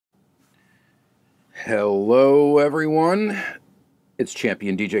Hello everyone, it's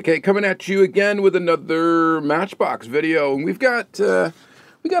Champion DJK coming at you again with another Matchbox video, and we got a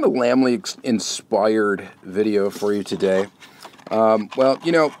Lamley inspired video for you today. Well,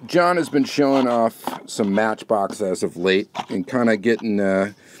 you know, John has been showing off some Matchbox as of late and kind of getting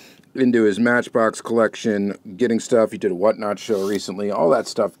into his Matchbox collection, getting stuff. He did a Whatnot show recently, all that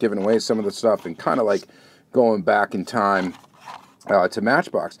stuff, giving away some of the stuff and kind of like going back in time to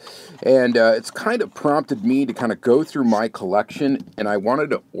Matchbox. And it's kind of prompted me to kind of go through my collection, and I wanted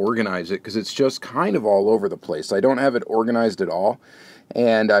to organize it because it's just kind of all over the place. I don't have it organized at all.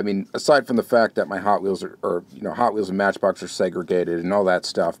 And I mean, aside from the fact that my Hot Wheels Hot Wheels and Matchbox are segregated and all that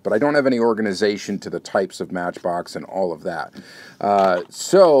stuff, but I don't have any organization to the types of Matchbox and all of that.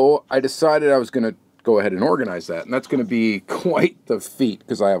 So I decided I was going to go ahead and organize that, and that's going to be quite the feat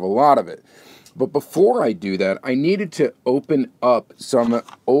because I have a lot of it. But before I do that, I needed to open up some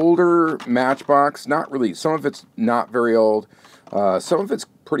older Matchbox. Not really, some of it's not very old, some of it's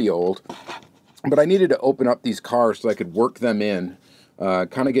pretty old, but I needed to open up these cars so I could work them in.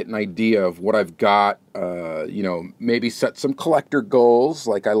 Kind of get an idea of what I've got, you know, maybe set some collector goals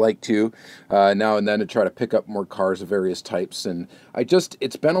like I like to now and then to try to pick up more cars of various types. And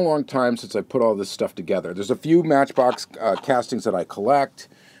it's been a long time since I put all this stuff together. There's a few Matchbox castings that I collect,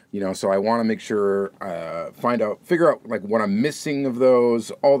 you know, so I want to make sure, figure out like what I'm missing of those,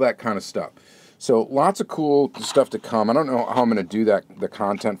 all that kind of stuff. So lots of cool stuff to come. I don't know how I'm going to do the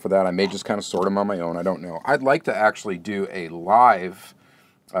content for that. I may just kind of sort them on my own. I don't know. I'd like to actually do a live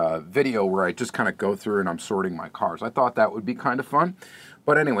video where I just kind of go through and I'm sorting my cars. I thought that would be kind of fun.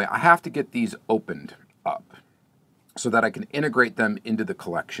 But anyway, I have to get these opened up so that I can integrate them into the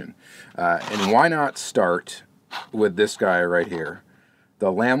collection. And why not start with this guy right here,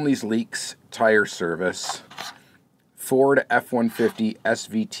 the Lamley Leaks Tire Service Ford F-150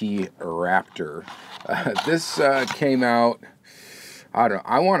 SVT Raptor. This came out, I don't know,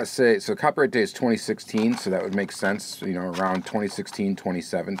 I want to say, so copyright date is 2016, so that would make sense, you know, around 2016,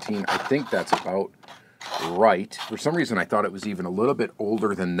 2017. I think that's about right. For some reason, I thought it was even a little bit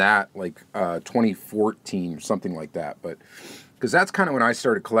older than that, like 2014, something like that. But because that's kind of when I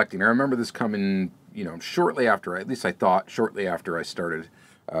started collecting. I remember this coming, you know, shortly after, at least I thought, shortly after I started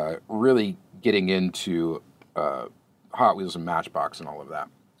really getting into Hot Wheels and Matchbox and all of that.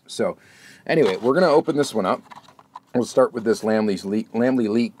 So anyway, we're going to open this one up. We'll start with this Lamley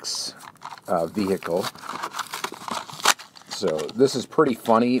Leaks vehicle. So this is pretty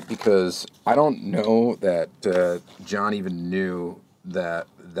funny because I don't know that John even knew that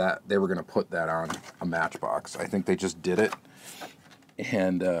they were going to put that on a Matchbox. I think they just did it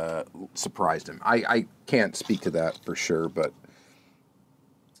and surprised him. I can't speak to that for sure, but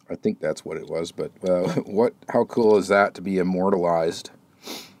I think that's what it was. But how cool is that to be immortalized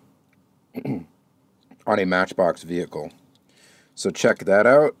on a Matchbox vehicle? So check that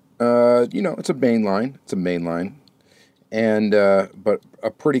out. You know, it's a mainline. It's a mainline, and but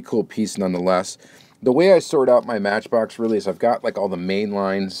a pretty cool piece nonetheless. The way I sort out my Matchbox really is I've got like all the main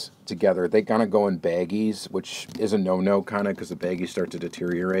lines together. They kind of go in baggies, which is a no-no kind of because the baggies start to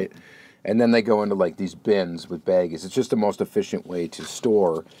deteriorate. And then they go into like these bins with baggies. It's just the most efficient way to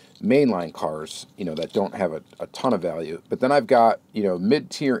store mainline cars, you know, that don't have a ton of value. But then I've got, you know,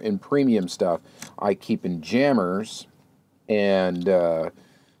 mid-tier and premium stuff I keep in jammers. And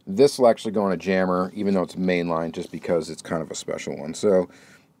this will actually go in a jammer, even though it's mainline, just because it's kind of a special one. So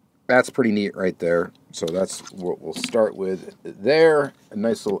that's pretty neat right there. So that's what we'll start with there. A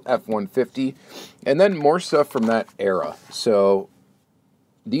nice little F-150. And then more stuff from that era. So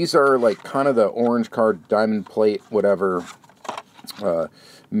these are like kind of the orange card, diamond plate, whatever,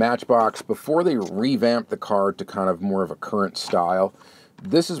 Matchbox. Before they revamped the card to kind of more of a current style,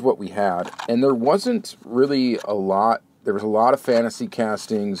 this is what we had. And there wasn't really a lot. There was a lot of fantasy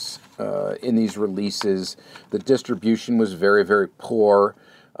castings in these releases. The distribution was very, very poor.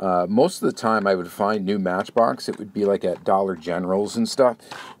 Most of the time I would find new Matchbox, it would be like at Dollar Generals and stuff,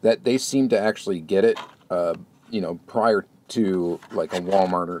 that they seemed to actually get it, you know, prior to like a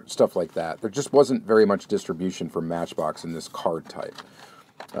Walmart or stuff like that. There just wasn't very much distribution for Matchbox in this card type.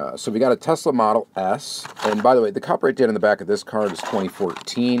 So we got a Tesla Model S, and by the way, the copyright date on the back of this card is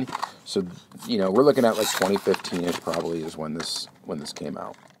 2014. So you know, we're looking at like 2015ish probably is when this came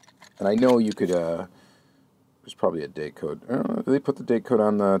out. And I know you could. There's probably a date code. Do they put the date code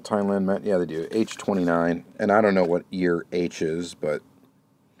on the Thailand Met? Yeah, they do. H29, and I don't know what year H is, but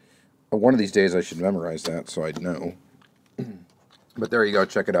one of these days I should memorize that so I'd know. But there you go,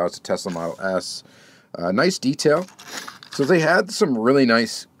 check it out. It's a Tesla Model S. Nice detail. So they had some really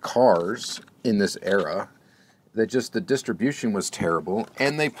nice cars in this era, that just the distribution was terrible,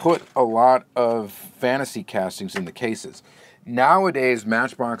 and they put a lot of fantasy castings in the cases. Nowadays,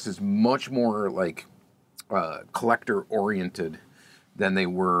 Matchbox is much more like collector-oriented than they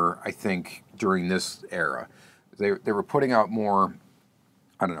were, I think, during this era. They were putting out more,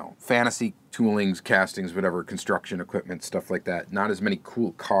 I don't know, fantasy toolings, castings, whatever, construction equipment, stuff like that. Not as many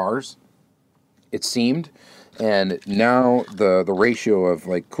cool cars, it seemed. And now the ratio of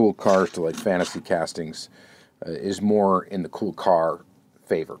like cool cars to like fantasy castings is more in the cool car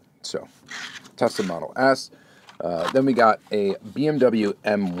favor. So, Tesla Model S. Then we got a BMW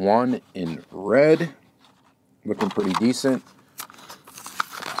M1 in red, looking pretty decent.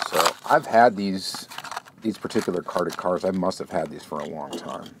 So I've had these particular carded cars. I must have had these for a long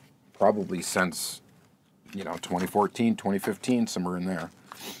time, probably since 2014, 2015, somewhere in there.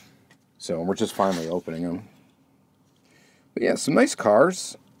 So we're just finally opening them. But yeah, some nice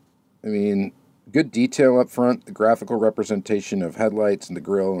cars. I mean, good detail up front, the graphical representation of headlights and the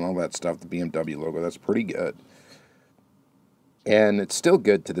grille and all that stuff, the BMW logo, that's pretty good. And it's still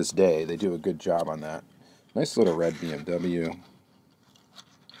good to this day. They do a good job on that. Nice little red BMW.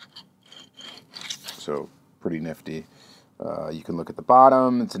 So, pretty nifty. You can look at the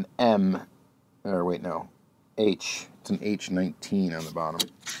bottom. It's an M. Or wait, no. H. It's an H19 on the bottom.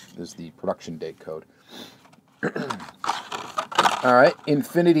 This is the production date code. All right,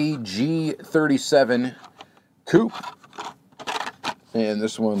 Infiniti G37 Coupe. And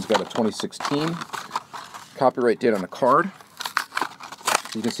this one's got a 2016 copyright date on the card.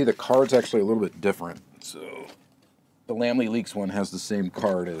 You can see the card's actually a little bit different. So the Lamley Leaks one has the same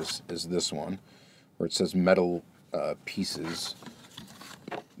card as this one, where it says metal pieces,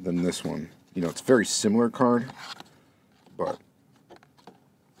 than this one. It's a very similar card, but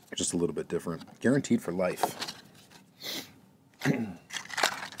just a little bit different. Guaranteed for life.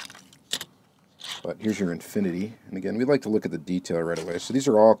 But here's your Infiniti. And again, we like to look at the detail right away. So these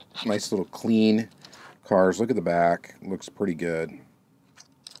are all nice little clean cars. Look at the back. Looks pretty good.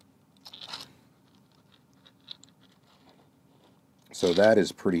 So that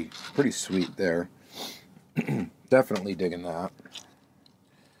is pretty sweet there. Definitely digging that.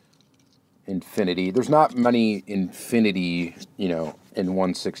 Infiniti. There's not many Infiniti, in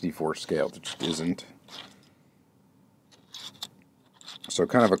 1/64 scale. There just isn't. So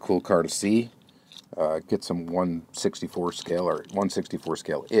kind of a cool car to see. Get some 1/64 scale or 1/64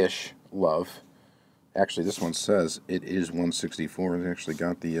 scale-ish love. Actually, this one says it is 1/64. It actually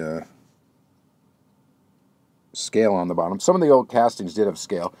got the scale on the bottom. Some of the old castings did have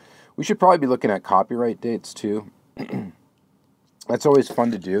scale. We should probably be looking at copyright dates too. That's always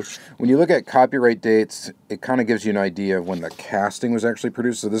fun to do. When you look at copyright dates, it kind of gives you an idea of when the casting was actually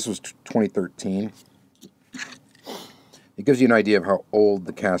produced. So this was 2013. It gives you an idea of how old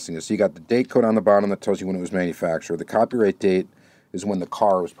the casting is. So you got the date code on the bottom that tells you when it was manufactured. The copyright date is when the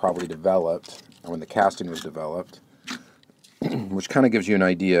car was probably developed, or when the casting was developed, which kind of gives you an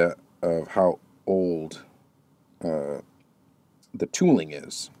idea of how old the tooling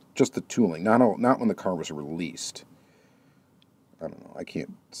is. Just the tooling, not when the car was released. I don't know. I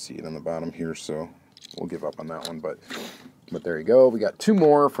can't see it on the bottom here, so we'll give up on that one. But there you go. We got two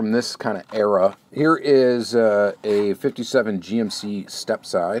more from this kind of era. Here is a 57 GMC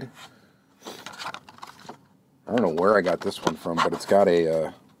stepside. I don't know where I got this one from, but it's got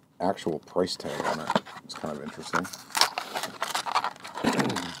a actual price tag on it. It's kind of interesting.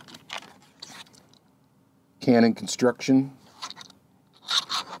 Canon Construction.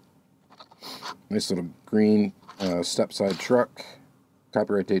 Nice little green stepside truck.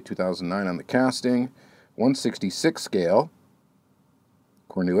 Copyright date 2009 on the casting. 1/66 scale.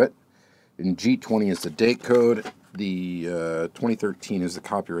 Cornuit. And G20 is the date code. The 2013 is the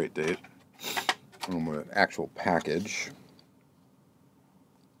copyright date. The actual package.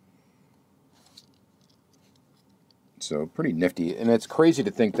 So pretty nifty. And it's crazy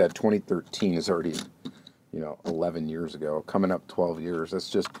to think that 2013 is already, 11 years ago. Coming up 12 years. That's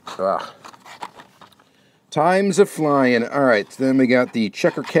just, time's a flying. All right, then we got the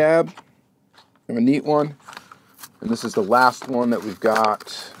checker cab. A neat one. And this is the last one that we've got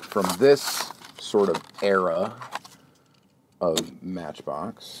from this sort of era of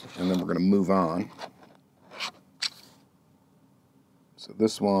Matchbox. And then we're going to move on. So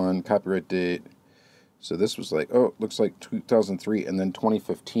this one, copyright date. So this was like, looks like 2003 and then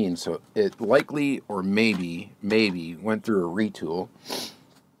 2015. So it likely or maybe went through a retool.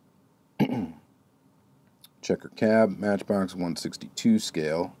 Checker cab, Matchbox 1/62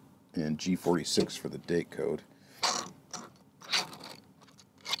 scale, and G46 for the date code.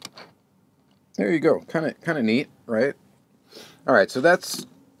 There you go. Kind of neat, right? All right, so that's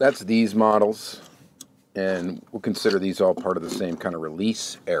these models. and we'll consider these all part of the same kind of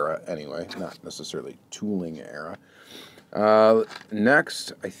release era anyway, not necessarily tooling era.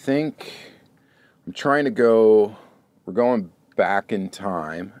 Next, I think I'm trying to go, we're going back in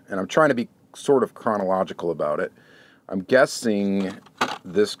time, and I'm trying to be sort of chronological about it. I'm guessing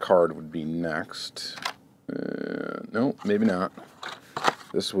this card would be next. No, maybe not.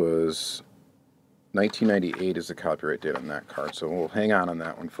 This was 1998 is the copyright date on that card, so we'll hang on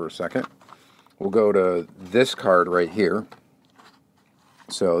that one for a second. We'll go to this card right here.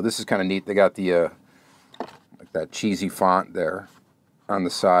 So this is kind of neat. They got the like that cheesy font there on the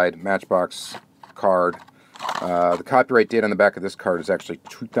side, Matchbox card. The copyright date on the back of this card is actually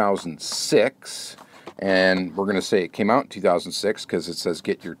 2006, and we're going to say it came out in 2006 because it says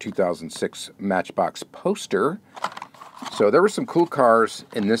get your 2006 Matchbox poster. So there were some cool cars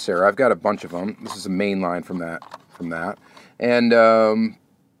in this era. I've got a bunch of them. This is a main line from that. And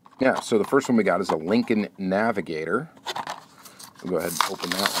yeah, so the first one we got is a Lincoln Navigator. We'll go ahead and open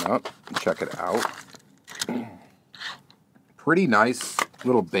that one up and check it out. Pretty nice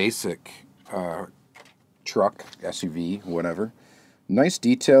little basic truck, SUV, whatever. Nice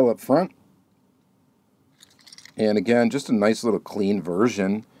detail up front. And again, just a nice little clean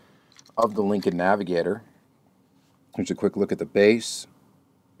version of the Lincoln Navigator. Here's a quick look at the base.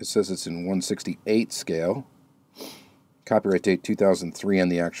 It says it's in 1/68 scale. Copyright date 2003 on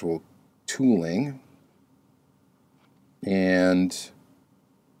the actual tooling. And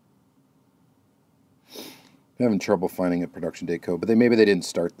I'm having trouble finding a production date code, but maybe they didn't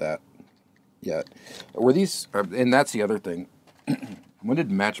start that yet. Were these, and that's the other thing. When did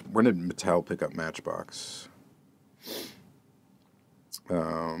Mattel pick up Matchbox?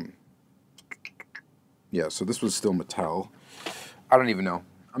 Yeah, so this was still Mattel. I don't even know.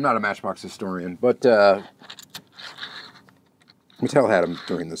 I'm not a Matchbox historian, but Mattel had them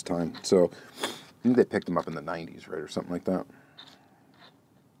during this time. So I think they picked them up in the 90s, right, or something like that.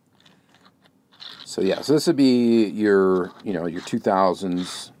 So yeah, so this would be your, your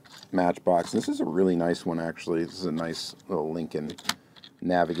 2000s Matchbox. This is a really nice one, actually. This is a nice little Lincoln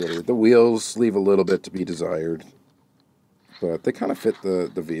Navigator. The wheels leave a little bit to be desired, but they kind of fit the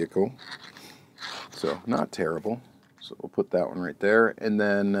vehicle. So not terrible. So we'll put that one right there. And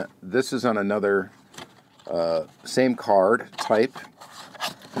then this is on another same card type,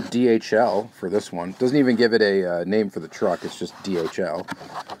 DHL for this one. Doesn't even give it a name for the truck. It's just DHL.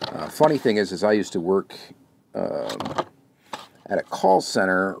 Funny thing is I used to work at a call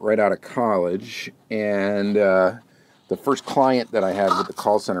center right out of college, and the first client that I had with the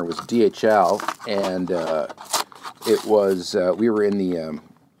call center was DHL, and it was we were in the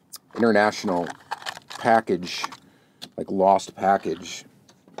international package, like lost package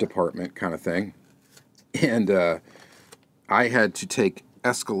department kind of thing, and I had to take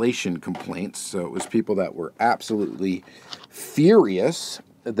escalation complaints. So it was people that were absolutely furious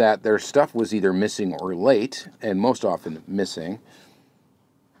that their stuff was either missing or late, and most often missing.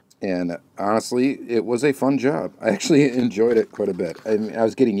 And honestly, it was a fun job. I actually enjoyed it quite a bit. I mean, I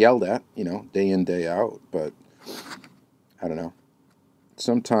was getting yelled at, day in, day out, but I don't know.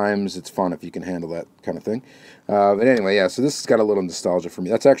 Sometimes it's fun if you can handle that kind of thing. But anyway, yeah, so this has got a little nostalgia for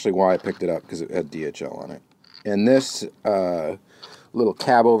me. That's actually why I picked it up, because it had DHL on it. And this little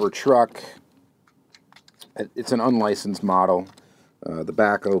cab-over truck, it's an unlicensed model. The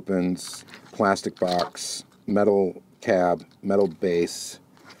back opens, plastic box, metal cab, metal base,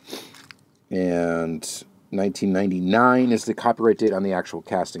 and 1999 is the copyright date on the actual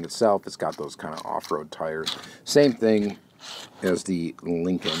casting itself. It's got those kind of off-road tires. Same thing as the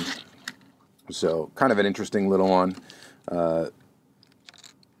Lincoln. So kind of an interesting little one. I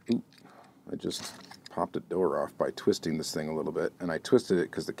just popped a door off by twisting this thing a little bit, and I twisted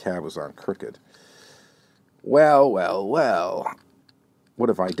it because the cab was on crooked. Well, well, well. What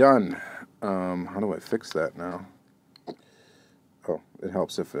have I done? How do I fix that now? Oh, it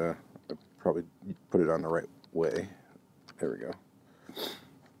helps if I probably put it on the right way. There we go.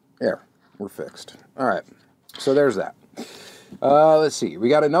 There, we're fixed. All right, so there's that. Let's see. We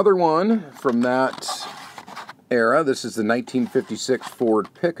got another one from that era. This is the 1956 Ford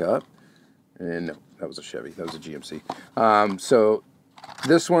pickup. And no, that was a Chevy. That was a GMC. So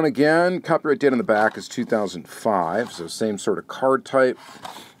this one again, copyright date on the back is 2005. So same sort of card type.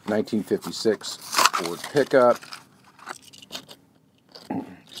 1956 Ford pickup.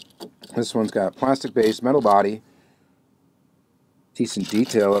 This one's got plastic base, metal body. Decent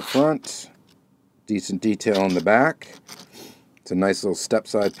detail up front. Decent detail in the back. It's a nice little step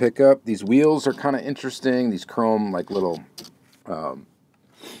side pickup. These wheels are kind of interesting. These chrome, like little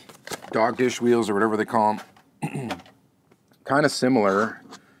dog dish wheels or whatever they call them. Kind of similar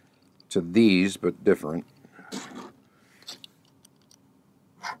to these, but different.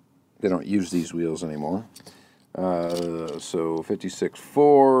 They don't use these wheels anymore. So 56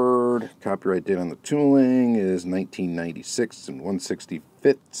 Ford, copyright date on the tooling is 1996 and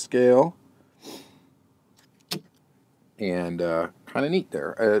 1/65th scale. And kind of neat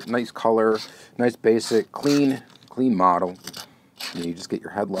there. Nice color, nice basic, clean model. You just get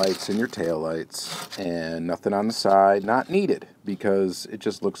your headlights and your taillights, and nothing on the side, not needed, because it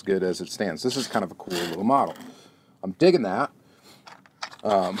just looks good as it stands. This is kind of a cool little model. I'm digging that.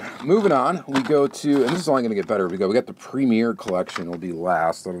 Moving on, we go to, and this is only going to get better. We got the Premier collection. Will be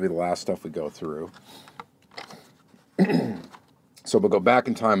last. That'll be the last stuff we go through. So we'll go back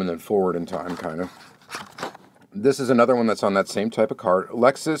in time and then forward in time, kind of. This is another one that's on that same type of card.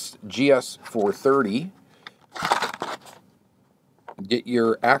 Lexus GS 430. Get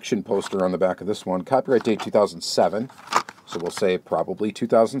your action poster on the back of this one. Copyright date 2007. So we'll say probably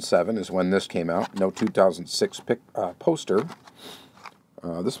 2007 is when this came out. No 2006 poster.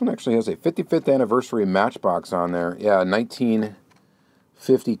 This one actually has a 55th anniversary Matchbox on there. Yeah,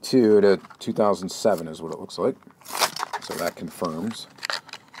 1952 to 2007 is what it looks like. So that confirms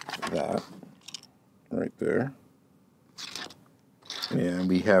that right there. And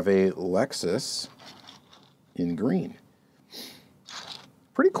we have a Lexus in green.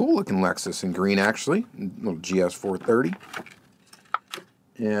 Pretty cool looking Lexus in green, actually. Little GS 430.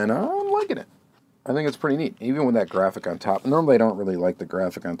 And I'm liking it. I think it's pretty neat, even with that graphic on top. Normally I don't really like the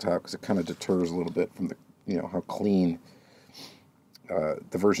graphic on top because it kind of deters a little bit from the, how clean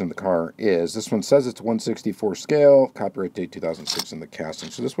the version of the car is. This one says it's 1/64 scale, copyright date 2006 in the casting.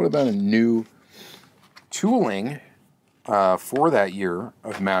 So this would have been a new tooling for that year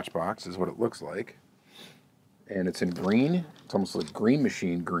of Matchbox, is what it looks like. And it's in green. It's almost like Green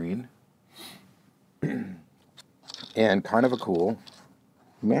Machine green. And kind of a cool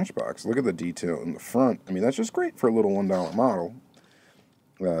Matchbox. Look at the detail in the front. I mean, that's just great for a little $1 model.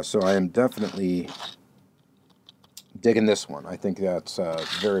 So I am definitely digging this one. I think that's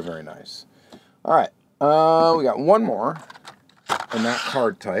very, very nice. All right. We got one more in that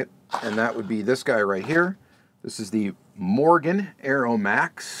card type, and that would be this guy right here. This is the Morgan Aero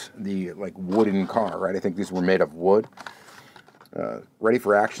Max, the wooden car, right? I think these were made of wood. Ready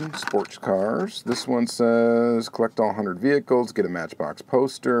for action, sports cars. This one says collect all 100 vehicles, get a Matchbox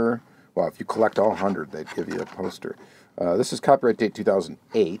poster. Well, if you collect all 100, they'd give you a poster. This is copyright date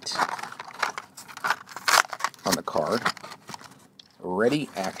 2008 on the card. Ready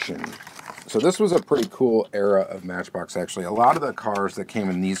action. So this was a pretty cool era of Matchbox, actually. A lot of the cars that came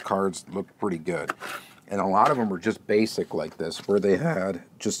in these cards looked pretty good. And a lot of them were just basic like this, where they had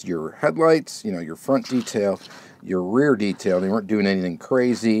just your headlights, your front detail, your rear detail. They weren't doing anything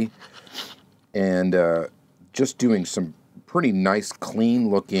crazy. And just doing some pretty nice,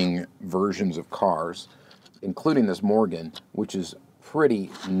 clean-looking versions of cars, including this Morgan, which is pretty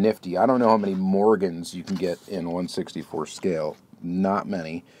nifty. I don't know how many Morgans you can get in 1/64 scale. Not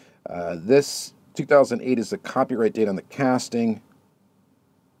many. This 2008 is the copyright date on the casting.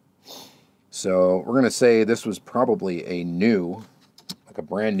 So we're going to say this was probably a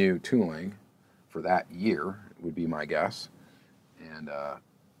brand new tooling for that year, would be my guess. And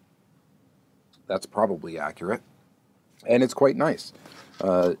that's probably accurate. And it's quite nice.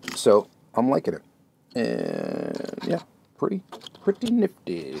 So I'm liking it. And yeah, pretty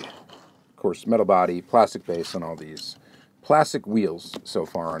nifty. Of course, metal body, plastic base on all these. Plastic wheels so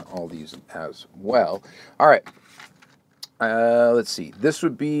far on all these as well. All right. Let's see. This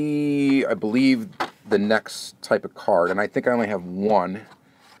would be, I believe, the next type of card. And I think I only have one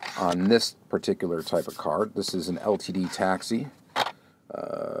on this particular type of card. This is an LTD taxi.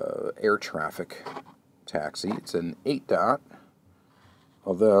 Air traffic taxi. It's an 8-dot.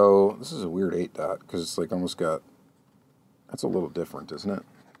 Although, this is a weird 8-dot because it's almost got... That's a little different, isn't it?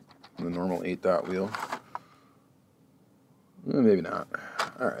 Than the normal 8-dot wheel. Maybe not.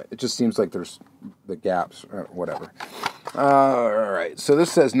 Alright, it just seems like there's the gaps, or whatever. Alright, so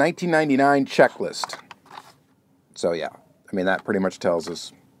this says 1999 checklist. So yeah, I mean that pretty much tells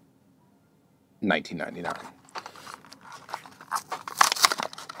us 1999.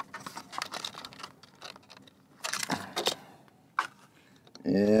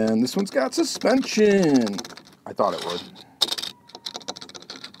 And this one's got suspension. I thought it would.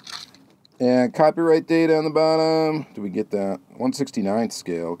 And copyright date on the bottom. Do we get that? 1/69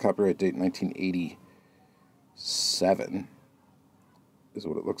 scale. Copyright date 1987 is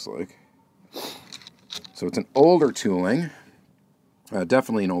what it looks like. So it's an older tooling.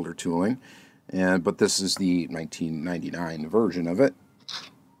 Definitely an older tooling. But this is the 1999 version of it.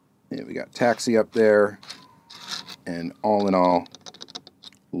 And we got taxi up there. And all in all,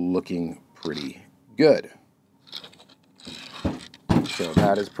 looking pretty good. So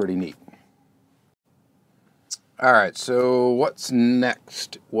that is pretty neat. All right, so what's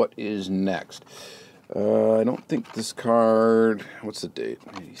next? What is next? I don't think this card, what's the date?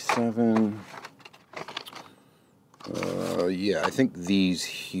 87. Yeah, I think these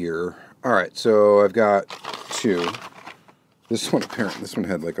here. All right, so I've got two. This one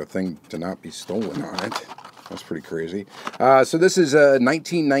had like a thing to not be stolen on it. That's pretty crazy. So this is a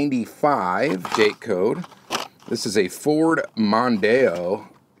 1995 date code. This is a Ford Mondeo,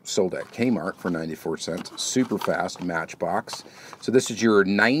 sold at Kmart for 94 cents. Super fast Matchbox. So this is your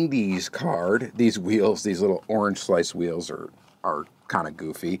 90s card. These wheels, these little orange slice wheels are kind of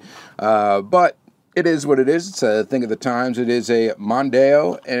goofy. But it is what it is. It's a thing of the times. It is a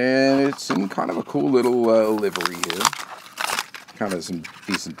Mondeo, and it's in kind of a cool little livery here. Kind of some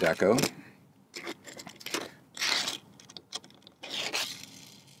decent deco.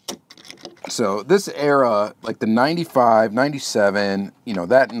 So this era, like the 95, 97, you know,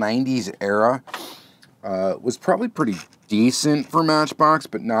 that 90s era was probably pretty decent for Matchbox,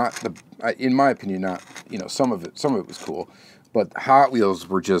 but not the, in my opinion, not, you know, some of it was cool, but Hot Wheels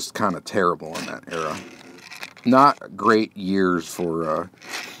were just kind of terrible in that era. Not great years for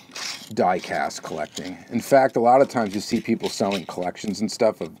diecast collecting. In fact, a lot of times you see people selling collections and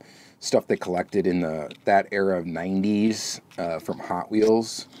stuff of stuff they collected in that era of 90s from Hot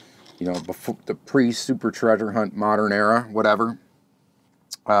Wheels. You know, before the pre-Super Treasure Hunt modern era, whatever.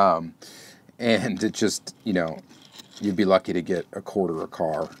 And it just, you know, you'd be lucky to get a quarter a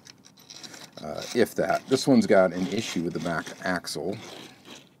car, if that. This one's got an issue with the back axle,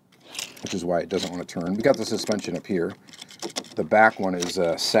 which is why it doesn't want to turn. We got the suspension up here. The back one is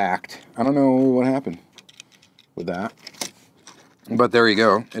sacked. I don't know what happened with that. But there you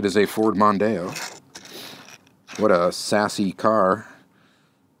go. It is a Ford Mondeo. What a sassy car.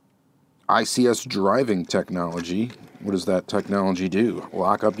 ICS driving technology. What does that technology do?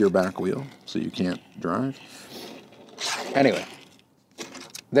 Lock up your back wheel so you can't drive? Anyway,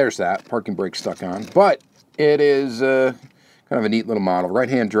 there's that. Parking brake stuck on. But it is kind of a neat little model.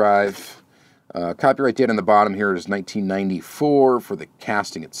 Right-hand drive. Copyright date on the bottom here is 1994 for the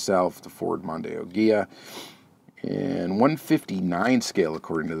casting itself, the Ford Mondeo Ghia. And 159 scale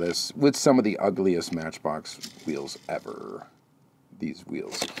according to this, with some of the ugliest Matchbox wheels ever. These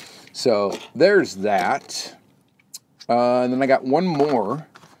wheels. So there's that. And then I got one more.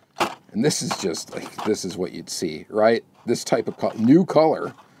 And this is just like, this is what you'd see, right? This type of new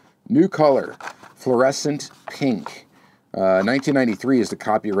color, fluorescent pink. 1993 is the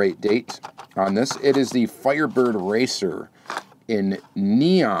copyright date on this. It is the Firebird Racer in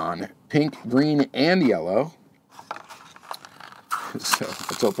neon, pink, green, and yellow. So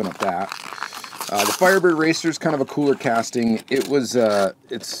let's open up that. The Firebird Racer is kind of a cooler casting. It was,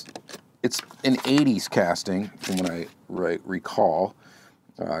 it's an 80s casting, from what I recall.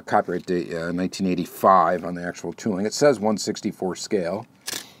 Copyright date, 1985 on the actual tooling. It says 1/64 scale.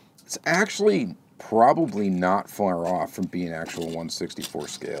 It's actually probably not far off from being actual 1/64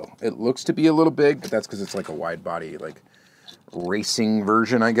 scale. It looks to be a little big, but that's because it's like a wide body, like racing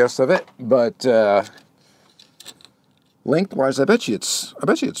version, I guess, of it. But lengthwise, I bet you it's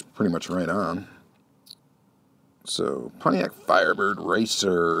pretty much right on. So, Pontiac Firebird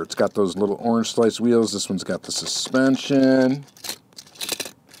Racer. It's got those little orange slice wheels. This one's got the suspension.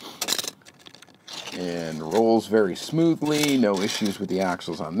 And rolls very smoothly. No issues with the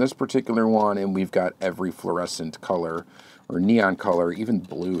axles on this particular one. And we've got every fluorescent color, or neon color. Even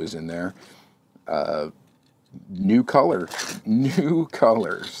blue is in there. New color. New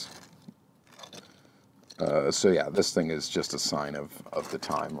colors. So, yeah, this thing is just a sign of the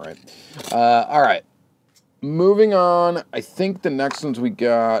time, right? All right. Moving on, I think the next ones we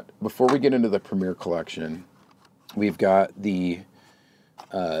got, before we get into the Premier Collection, we've got the,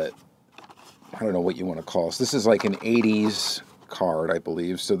 I don't know what you want to call this. This is like an 80s card, I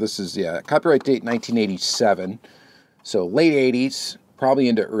believe. So this is, yeah, copyright date 1987. So late 80s, probably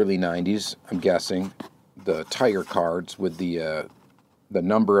into early 90s, I'm guessing. The tire cards with the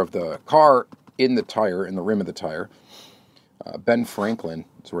number of the car in the tire, in the rim of the tire. Ben Franklin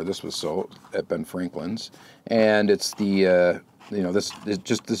is where this was sold, at Ben Franklin's, and it's the you know, this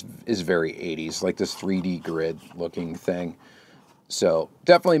is very 80s, like this 3D grid looking thing. So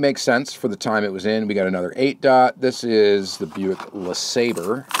definitely makes sense for the time it was in. We got another 8-dot. This is the Buick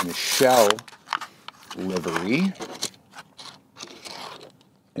LeSabre in a shell livery,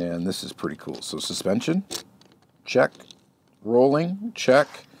 and this is pretty cool. So suspension, check. Rolling, check.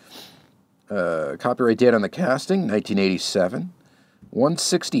 Copyright date on the casting, 1987.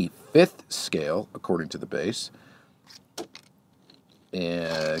 1/65th scale, according to the base.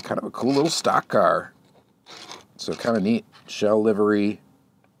 And kind of a cool little stock car. So kind of neat. Shell livery.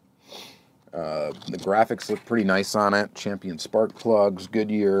 The graphics look pretty nice on it. Champion spark plugs,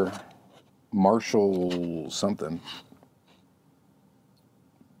 Goodyear, Marshall something.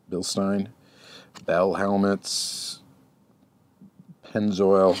 Bilstein. Bell helmets.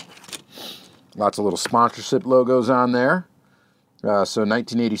 Pennzoil. Lots of little sponsorship logos on there. So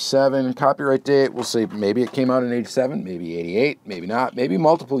 1987, copyright date, we'll say maybe it came out in 87, maybe 88, maybe not, maybe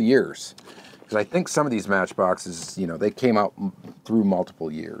multiple years. Because I think some of these Matchboxes, you know, they came out through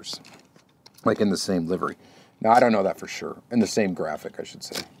multiple years, like in the same livery. Now, I don't know that for sure. In the same graphic, I should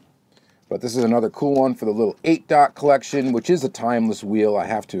say. But this is another cool one for the little 8-dot collection, which is a timeless wheel, I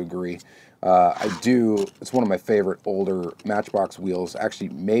have to agree. It's one of my favorite older Matchbox wheels, actually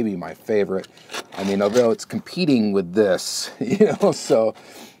maybe my favorite. I mean, although it's competing with this, you know, so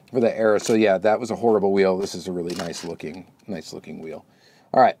for the era. So yeah, that was a horrible wheel. This is a really nice looking wheel.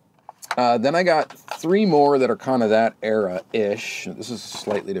 All right. Then I got 3 more that are kind of that era-ish. This is a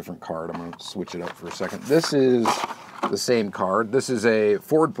slightly different card. I'm going to switch it up for a second. This is the same card. This is a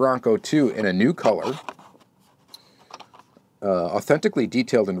Ford Bronco 2 in a new color. Authentically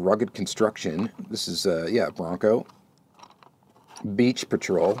detailed and rugged construction. This is, yeah, Bronco. Beach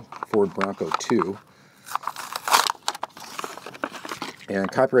Patrol, Ford Bronco 2.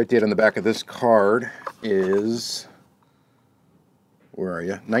 And copyright date on the back of this card is, where are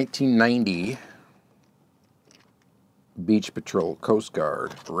you? 1990. Beach Patrol, Coast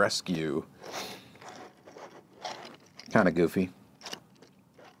Guard, Rescue. Kind of goofy.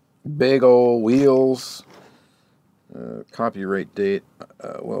 Big old wheels. Copyright date,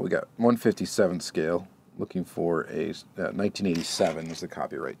 well, we got 157 scale. Looking for a 1987 is the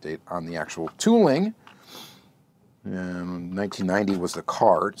copyright date on the actual tooling. And 1990 was the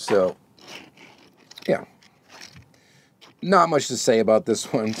card. So, yeah. Not much to say about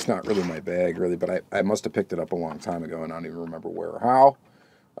this one. It's not really my bag, really, but I must have picked it up a long time ago, and I don't even remember where or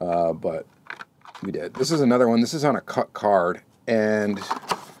how. But we did. This is another one. This is on a cut card, and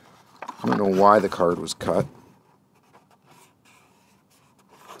I don't know why the card was cut.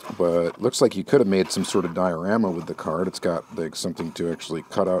 But looks like you could have made some sort of diorama with the card. It's got like something to actually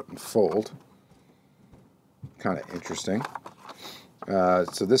cut out and fold. Kind of interesting.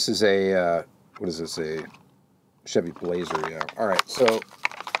 So this is a, what is this, a Chevy Blazer, yeah. All right, so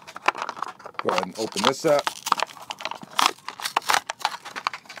go ahead and open this up.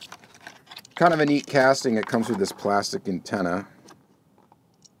 Kind of a neat casting. It comes with this plastic antenna.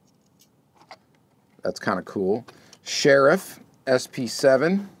 That's kind of cool. Sheriff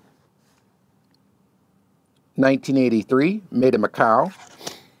SP7. 1983, made in Macau.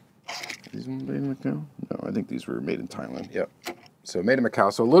 These ones made in Macau? No, I think these were made in Thailand. Yep. So made in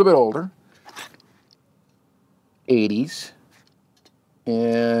Macau, so a little bit older. 80s.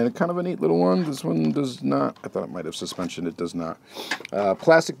 And kind of a neat little one. This one does not, I thought it might have suspension, it does not.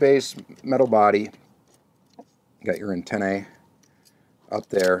 Plastic base, metal body. Got your antennae up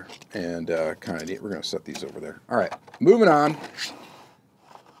there, and kind of neat. We're going to set these over there. All right, moving on.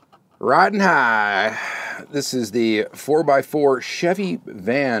 Riding high. This is the 4x4 Chevy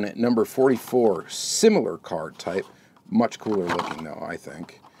van number 44. Similar card type. Much cooler looking though, I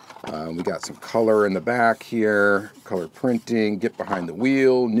think. We got some color in the back here. Color printing. Get behind the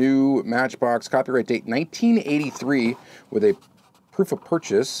wheel. New Matchbox. Copyright date 1983 with a proof of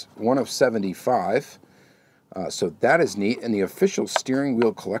purchase. 1 of 75. So that is neat. And the official steering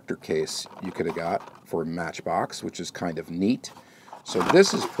wheel collector case you could have got for Matchbox, which is kind of neat. So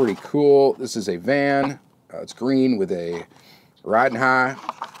this is pretty cool. This is a van. It's green with a riding high,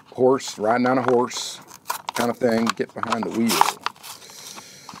 horse, riding on a horse kind of thing. Get behind the wheel.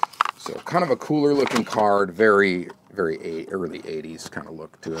 So kind of a cooler looking card. Very, very early 80s kind of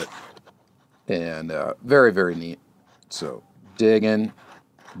look to it. And very, very neat. So digging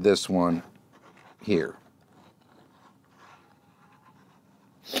this one here.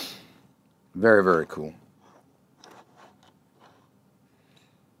 Very, very cool.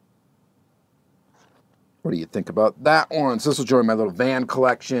 What do you think about that one? So this will join my little van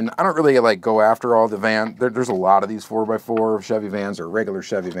collection. I don't really like go after all the van. There's a lot of these 4x4 Chevy vans or regular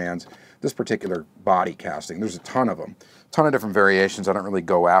Chevy vans. This particular body casting, there's a ton of them. A ton of different variations. I don't really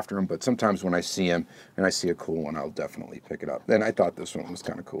go after them, but sometimes when I see them and I see a cool one, I'll definitely pick it up. And I thought this one was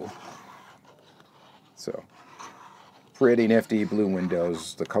kind of cool. So, pretty nifty blue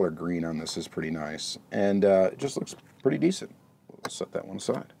windows. The color green on this is pretty nice. And it just looks pretty decent. We'll set that one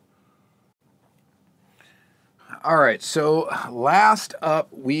aside. All right, so last up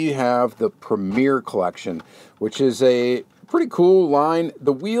we have the Premier Collection, which is a pretty cool line.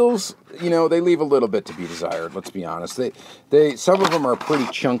 The wheels, you know, they leave a little bit to be desired, let's be honest. Some of them are pretty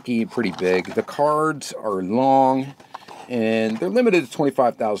chunky, pretty big. The cards are long, and they're limited to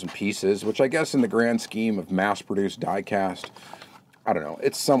 25,000 pieces, which I guess in the grand scheme of mass-produced diecast, I don't know,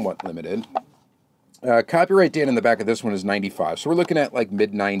 it's somewhat limited. Copyright date on the back of this one is 95, so we're looking at like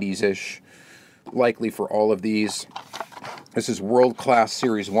mid-90s-ish, likely for all of these. This is World Class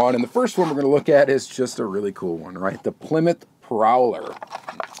Series 1, and the first one we're going to look at is just a really cool one, right? The Plymouth Prowler.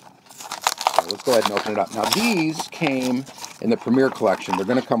 So let's go ahead and open it up. Now, these came in the Premier Collection. They're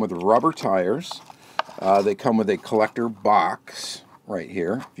going to come with rubber tires. They come with a collector box right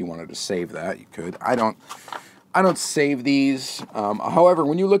here. If you wanted to save that, you could. I don't save these. However,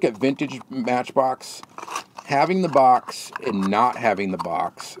 when you look at vintage Matchbox, having the box and not having the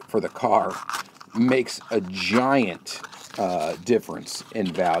box for the car makes a giant difference in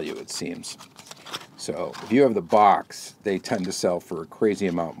value, it seems. So if you have the box, they tend to sell for a crazy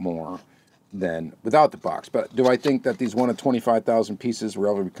amount more than without the box. But do I think that these 1 of 25,000 pieces will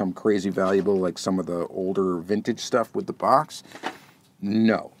ever become crazy valuable like some of the older vintage stuff with the box?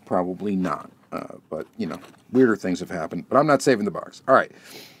 No, probably not. But, you know, weirder things have happened. But I'm not saving the box. All right.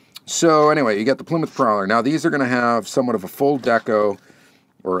 So anyway, you got the Plymouth Prowler. Now, these are going to have somewhat of a full deco,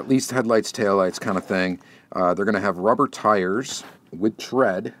 or at least headlights, taillights kind of thing. They're going to have rubber tires with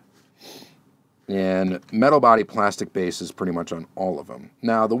tread and metal body plastic bases pretty much on all of them.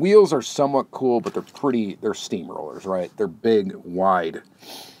 Now, the wheels are somewhat cool, but they're steamrollers, right? They're big, wide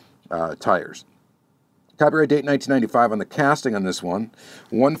tires. Copyright date 1995 on the casting on this one,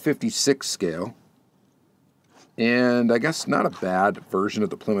 1/56 scale. And I guess not a bad version of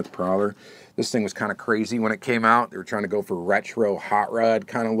the Plymouth Prowler. This thing was kind of crazy when it came out. They were trying to go for retro hot rod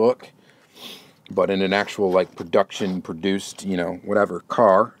kind of look, but in an actual like production produced, you know, whatever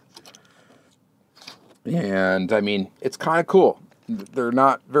car. And I mean, it's kind of cool. They're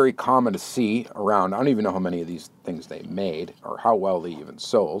not very common to see around. I don't even know how many of these things they made or how well they even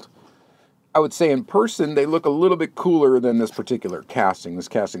sold. I would say in person, they look a little bit cooler than this particular casting. This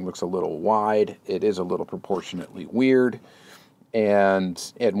casting looks a little wide. It is a little proportionately weird. And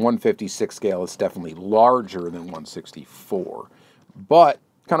at 1/56 scale, it's definitely larger than 1/64. But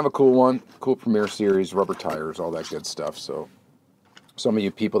kind of a cool one. Cool Premier Series, rubber tires, all that good stuff. So some of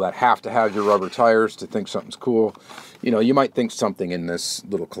you people that have to have your rubber tires to think something's cool, you know, you might think something in this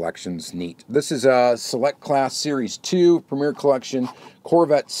little collection's neat. This is a Select Class Series 2 Premier Collection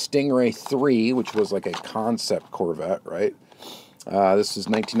Corvette Stingray 3, which was like a concept Corvette, right? This is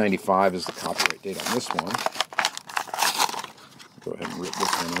 1995 is the copyright date on this one. Go ahead and rip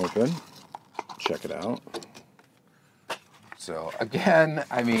this one open. Check it out. So again,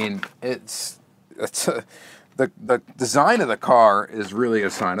 I mean, the design of the car is really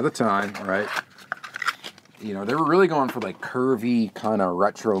a sign of the time, right? You know, they were really going for like curvy, kind of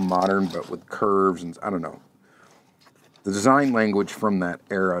retro modern, but with curves and I don't know. The design language from that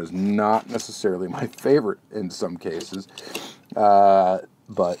era is not necessarily my favorite in some cases,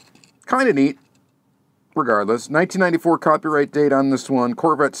 but kind of neat. Regardless, 1994 copyright date on this one.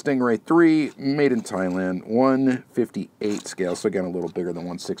 Corvette Stingray 3, made in Thailand, 1/58 scale, so again a little bigger than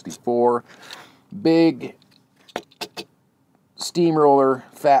 1/64. Big steamroller,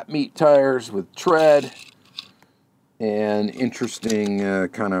 fat meat tires with tread, and interesting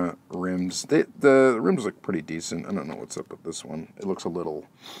kind of rims. The rims look pretty decent. I don't know what's up with this one. It looks a little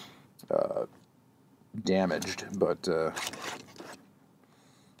damaged, but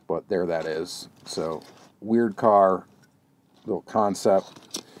there that is. So weird car, little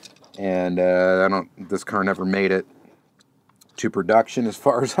concept, and this car never made it to production as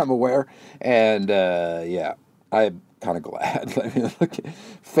far as I'm aware, and yeah, I'm kind of glad. I mean, look at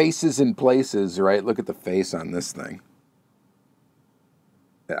faces in places, right? Look at the face on this thing.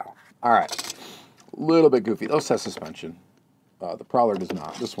 Yeah. All right. A little bit goofy. Those have suspension. The Prowler does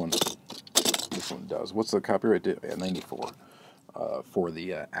not. This one does. What's the copyright date? Yeah, 94 for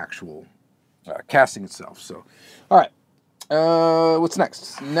the actual casting itself. So, all right. What's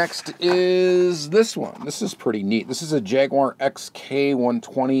next? Next is this one. This is pretty neat. This is a Jaguar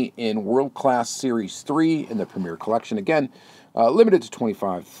XK120 in World Class Series 3 in the Premier Collection. Again, limited to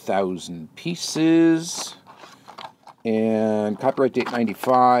 25,000 pieces. And copyright date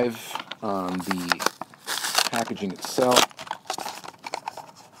 95 on the packaging itself.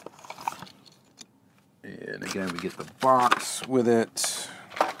 And again, we get the box with it.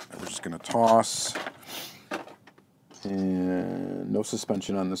 We're just going to toss. And no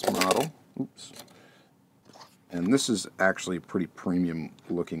suspension on this model. Oops. And this is actually pretty premium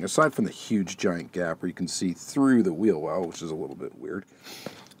looking, aside from the huge giant gap where you can see through the wheel well, which is a little bit weird.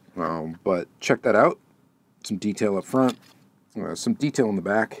 But check that out. Some detail up front. Some detail in the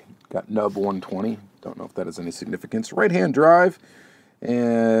back. Got nub 120. Don't know if that has any significance. Right-hand drive.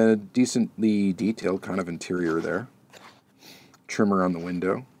 And decently detailed kind of interior there. Trimmer on the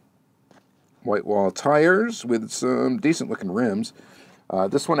window. White wall tires with some decent looking rims.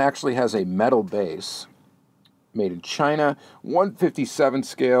 This one actually has a metal base. Made in China. 157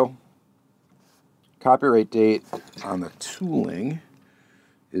 scale. Copyright date on the tooling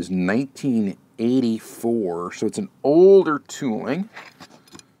is 1984. So it's an older tooling.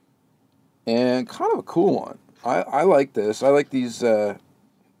 And kind of a cool one. I like this. I like these, you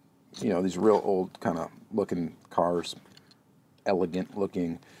know, these real old kind of looking cars, elegant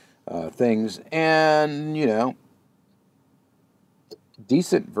looking things, and, you know,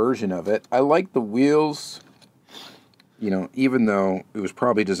 decent version of it. I like the wheels, you know, even though it was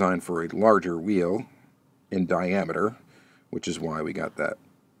probably designed for a larger wheel in diameter, which is why we got that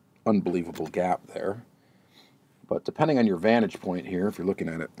unbelievable gap there. But depending on your vantage point here, if you're looking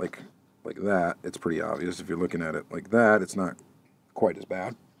at it like that, it's pretty obvious. If you're looking at it like that, it's not quite as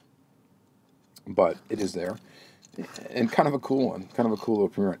bad. But it is there. And kind of a cool one. Kind of a cool little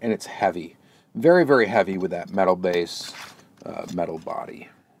premiere. And it's heavy. Very, very heavy with that metal base, metal body.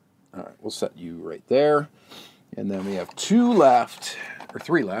 All right, we'll set you right there. And then we have two left, or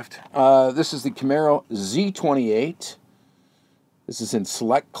three left. This is the Camaro Z28. This is in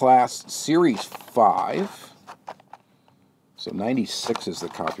Select Class Series 5. So 96 is the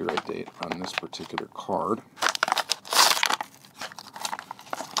copyright date on this particular card.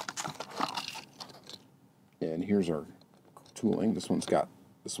 And here's our tooling. This one's got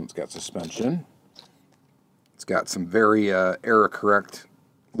suspension. It's got some very error correct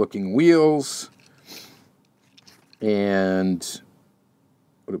looking wheels. And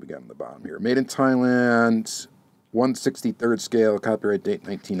what do we got on the bottom here? Made in Thailand, 1/63 scale, copyright date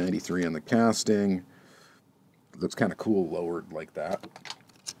 1993 on the casting. Looks kind of cool lowered like that.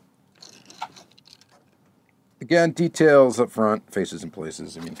 Again, details up front, faces and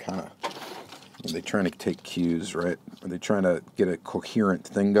places. I mean, kind of, are they trying to take cues, right? Are they trying to get a coherent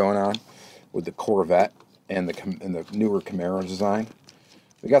thing going on with the Corvette and the newer Camaro design?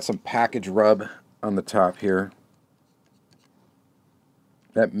 We got some package rub on the top here.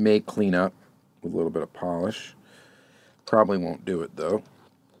 That may clean up with a little bit of polish. Probably won't do it though.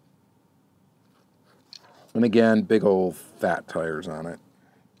 And again, big old fat tires on it.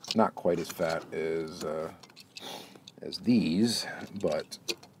 Not quite as fat as these, but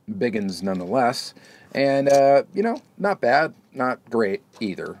biggins nonetheless. And, you know, not bad, not great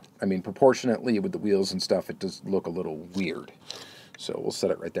either. I mean, proportionately with the wheels and stuff, it does look a little weird. So we'll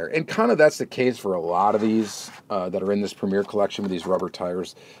set it right there. And kind of that's the case for a lot of these that are in this Premier collection with these rubber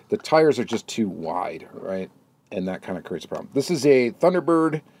tires. The tires are just too wide, right? And that kind of creates a problem. This is a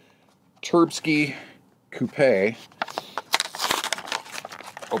Thunderbird Turbski Coupe.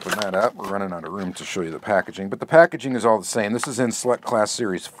 Open that up. We're running out of room to show you the packaging, but the packaging is all the same. This is in Select Class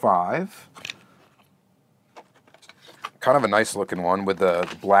Series 5. Kind of a nice looking one with the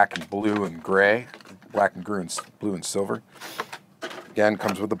black and blue and gray. Black and blue and silver. Again,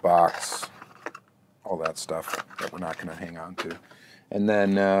 comes with the box. All that stuff that we're not going to hang on to. And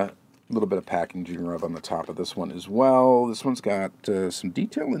then a little bit of packaging rub on the top of this one as well. This one's got some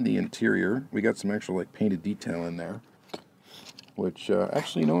detail in the interior. We got some actual like painted detail in there. Which,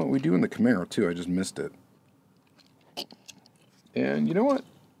 actually, you know what? We do in the Camaro, too. I just missed it. And you know what?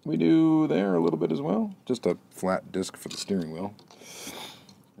 We do there a little bit as well. Just a flat disc for the steering wheel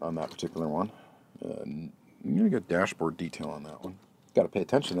on that particular one. You got dashboard detail on that one. Got to pay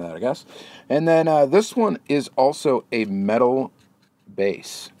attention to that, I guess. And then this one is also a metal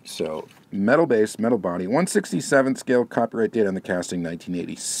base. So metal base, metal body. 1/67 scale, copyright date on the casting,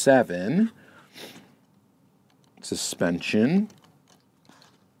 1987. Suspension.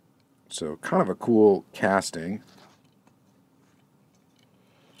 So kind of a cool casting.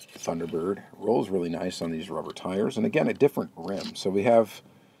 Thunderbird. Rolls really nice on these rubber tires. And again, a different rim. So we have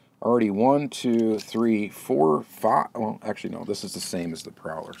already 1, 2, 3, 4, 5. Well, actually, no. This is the same as the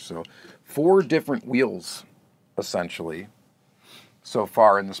Prowler. So 4 different wheels, essentially, so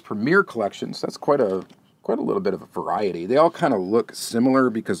far in this Premier collection. So that's quite a little bit of a variety. They all kind of look similar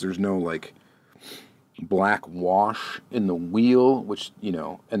because there's no, like, black wash in the wheel, which, you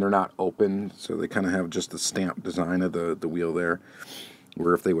know, and they're not open, so they kind of have just the stamp design of the wheel there,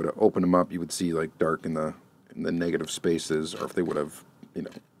 where if they would have opened them up, you would see like dark in the negative spaces, or if they would have, you know,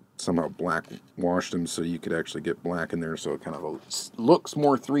 somehow black washed them so you could actually get black in there, so it kind of looks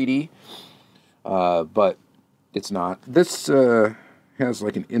more 3D, but it's not. This has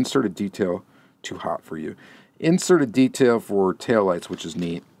like an inserted detail, too hot for you, inserted detail for taillights, which is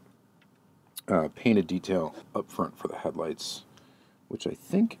neat. painted detail up front for the headlights, which I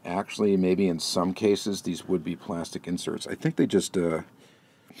think actually maybe in some cases these would be plastic inserts. I think they just are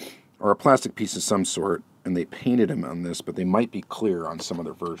a plastic piece of some sort, and they painted them on this, but they might be clear on some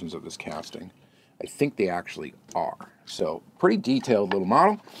other versions of this casting. I think they actually are. So pretty detailed little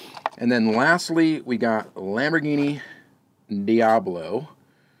model. And then lastly, we got Lamborghini Diablo.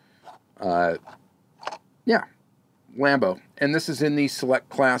 Yeah, Lambo. And this is in the Select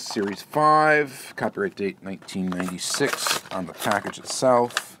Class Series 5. Copyright date 1996 on the package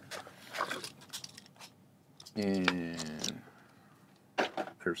itself. And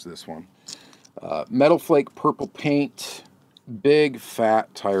there's this one. Metal Flake purple paint. Big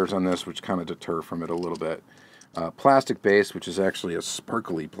fat tires on this, which kind of deter from it a little bit. Plastic base, which is actually a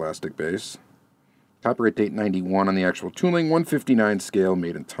sparkly plastic base. Copyright date 91 on the actual tooling. 159 scale,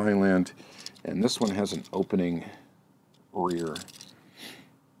 made in Thailand. And this one has an opening rear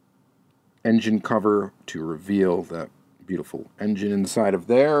engine cover to reveal that beautiful engine inside of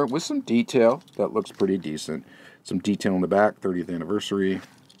there with some detail that looks pretty decent. Some detail in the back, 30th anniversary.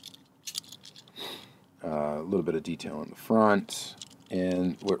 A little bit of detail in the front,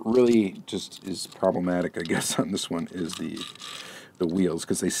 and what really just is problematic, I guess, on this one is the wheels,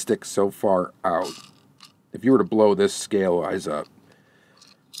 because they stick so far out. If you were to blow this scale-wise up,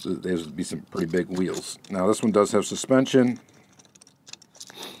 there's be some pretty big wheels. Now this one does have suspension.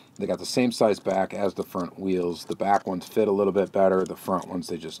 They got the same size back as the front wheels. The back ones fit a little bit better. The front ones,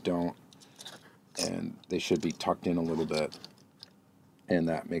 they just don't, and they should be tucked in a little bit. And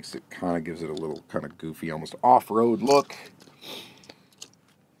that makes it kind of gives it a little kind of goofy, almost off-road look.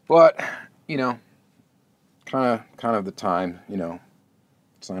 But, you know, kind of the time, you know,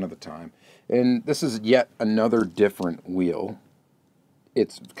 sign of the time. And this is yet another different wheel.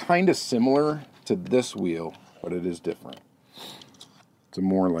 It's kind of similar to this wheel, but it is different. It's a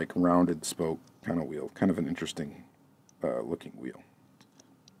more like rounded spoke kind of wheel, kind of an interesting looking wheel.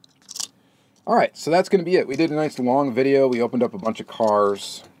 All right, so that's going to be it. We did a nice long video. We opened up a bunch of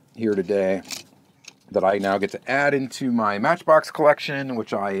cars here today that I now get to add into my Matchbox collection,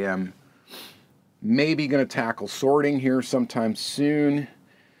 which I am maybe going to tackle sorting here sometime soon.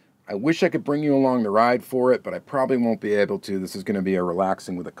 I wish I could bring you along the ride for it, but I probably won't be able to. This is going to be a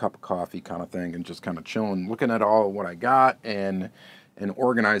relaxing with a cup of coffee kind of thing and just kind of chilling, looking at all of what I got and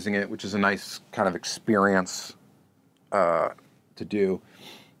organizing it, which is a nice kind of experience to do.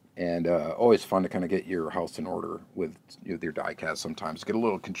 And always fun to kind of get your house in order with your diecast sometimes. Get a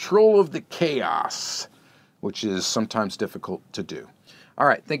little control of the chaos, which is sometimes difficult to do. All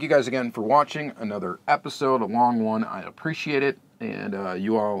right, thank you guys again for watching another episode, a long one. I appreciate it. And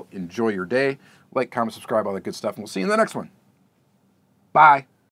you all enjoy your day. Like, comment, subscribe, all that good stuff. And we'll see you in the next one. Bye.